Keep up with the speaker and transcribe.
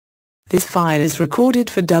This file is recorded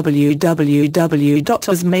for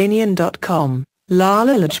www.osmanian.com.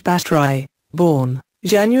 Lala Lajapat Rai, born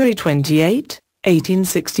January 28,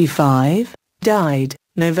 1865, died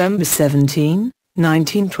November 17,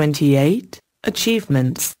 1928.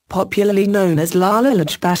 Achievements: popularly known as Lala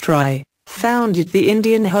Lajapat Rai, founded the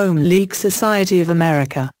Indian Home League Society of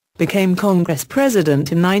America, became Congress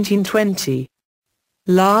President in 1920.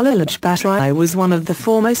 Lala Lajapat Rai was one of the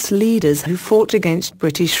foremost leaders who fought against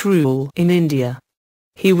British rule in India.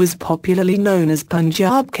 He was popularly known as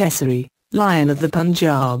Punjab Kesari, Lion of the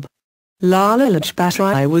Punjab. Lala Lajapat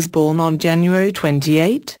Rai was born on January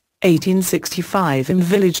 28, 1865 in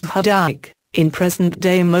village Hudaik, in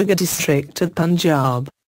present-day Moga district of Punjab.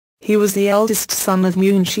 He was the eldest son of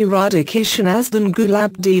Munshi Radha Kishan Asdan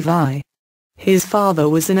Gulab Devi. His father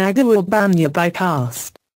was an Agarwal Banya by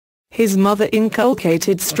caste. His mother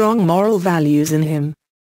inculcated strong moral values in him.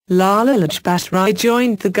 Lala Lajapat Rai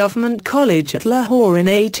joined the government college at Lahore in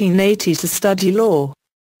 1880 to study law.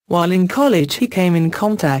 While in college he came in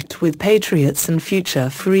contact with patriots and future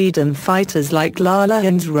freedom fighters like Lala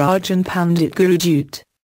Raj and Pandit Gurujit.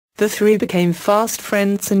 The three became fast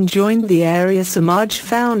friends and joined the Arya Samaj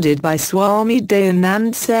founded by Swami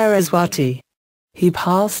Dayanand Saraswati. He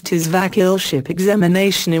passed his vakilship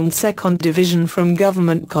examination in second division from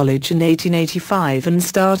Government College in 1885 and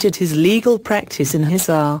started his legal practice in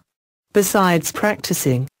Hisar. Besides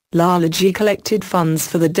practicing, Lalaji collected funds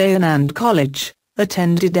for the Dayanand College,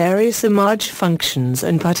 attended Arya Samaj functions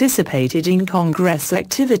and participated in Congress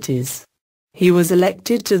activities. He was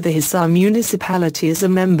elected to the Hisar municipality as a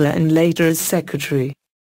member and later as secretary.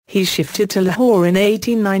 He shifted to Lahore in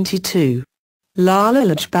 1892. Lala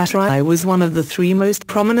Lajapat Rai was one of the three most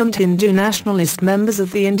prominent Hindu nationalist members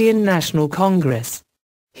of the Indian National Congress.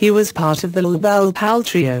 He was part of the Lal Pal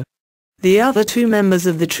trio. The other two members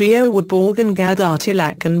of the trio were Borgan Gadar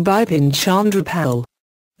Tilak and Bipin Chandra Pal.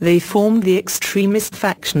 They formed the extremist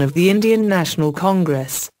faction of the Indian National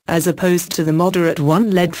Congress, as opposed to the moderate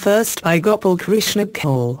one led first by Gopal Krishna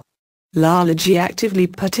Kaul. Lalaji actively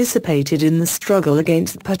participated in the struggle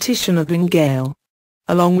against partition of Bengal.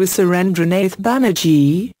 Along with Surendranath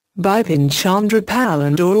Banerjee, Bipin Chandra Pal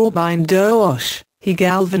and Aurobindo Ghosh, he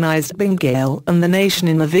galvanized Bengal and the nation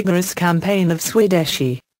in a vigorous campaign of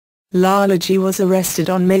Swadeshi. Lalaji was arrested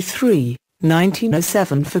on May 3,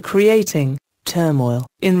 1907 for creating turmoil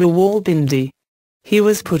in Rawalpindi. He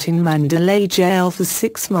was put in Mandalay jail for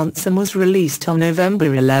 6 months and was released on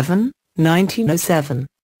November 11, 1907.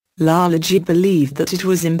 Lalaji believed that it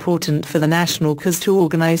was important for the national cause to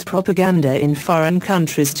organize propaganda in foreign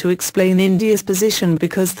countries to explain India's position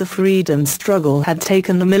because the freedom struggle had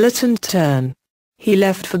taken a militant turn. He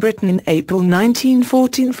left for Britain in April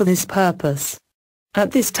 1914 for this purpose.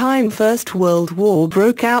 At this time First World War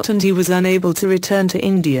broke out and he was unable to return to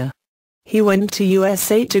India. He went to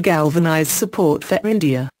USA to galvanize support for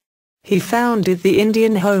India. He founded the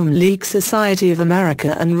Indian Home League Society of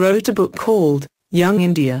America and wrote a book called Young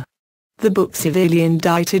India. The book severely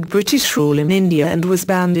indicted British rule in India and was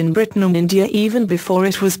banned in Britain and India even before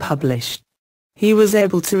it was published. He was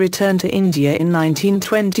able to return to India in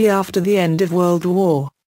 1920 after the end of World War.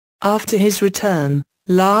 After his return,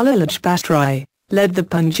 Lala Lajapat Rai led the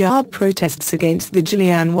Punjab protests against the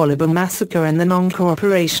Jallianwala Bagh massacre and the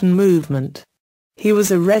non-cooperation movement. He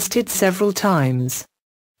was arrested several times.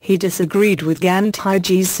 He disagreed with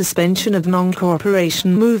Gandhiji's suspension of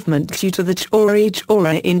non-cooperation movement due to the Chauri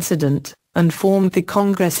Chaura incident, and formed the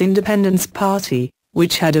Congress Independence Party,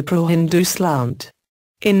 which had a pro-Hindu slant.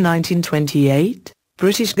 In 1928,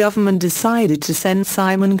 British government decided to send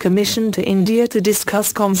Simon Commission to India to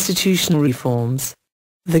discuss constitutional reforms.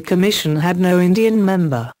 The commission had no Indian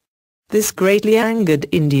member. This greatly angered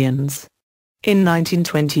Indians. In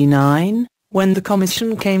 1929, when the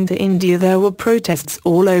commission came to India there were protests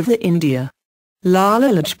all over India. Lala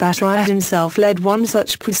Lajapat Rai himself led one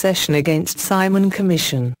such procession against Simon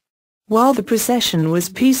Commission. While the procession was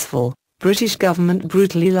peaceful, British government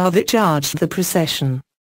brutally lathi-charged the procession.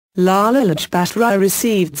 Lala Lajapat Rai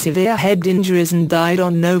received severe head injuries and died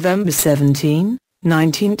on November 17,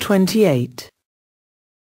 1928.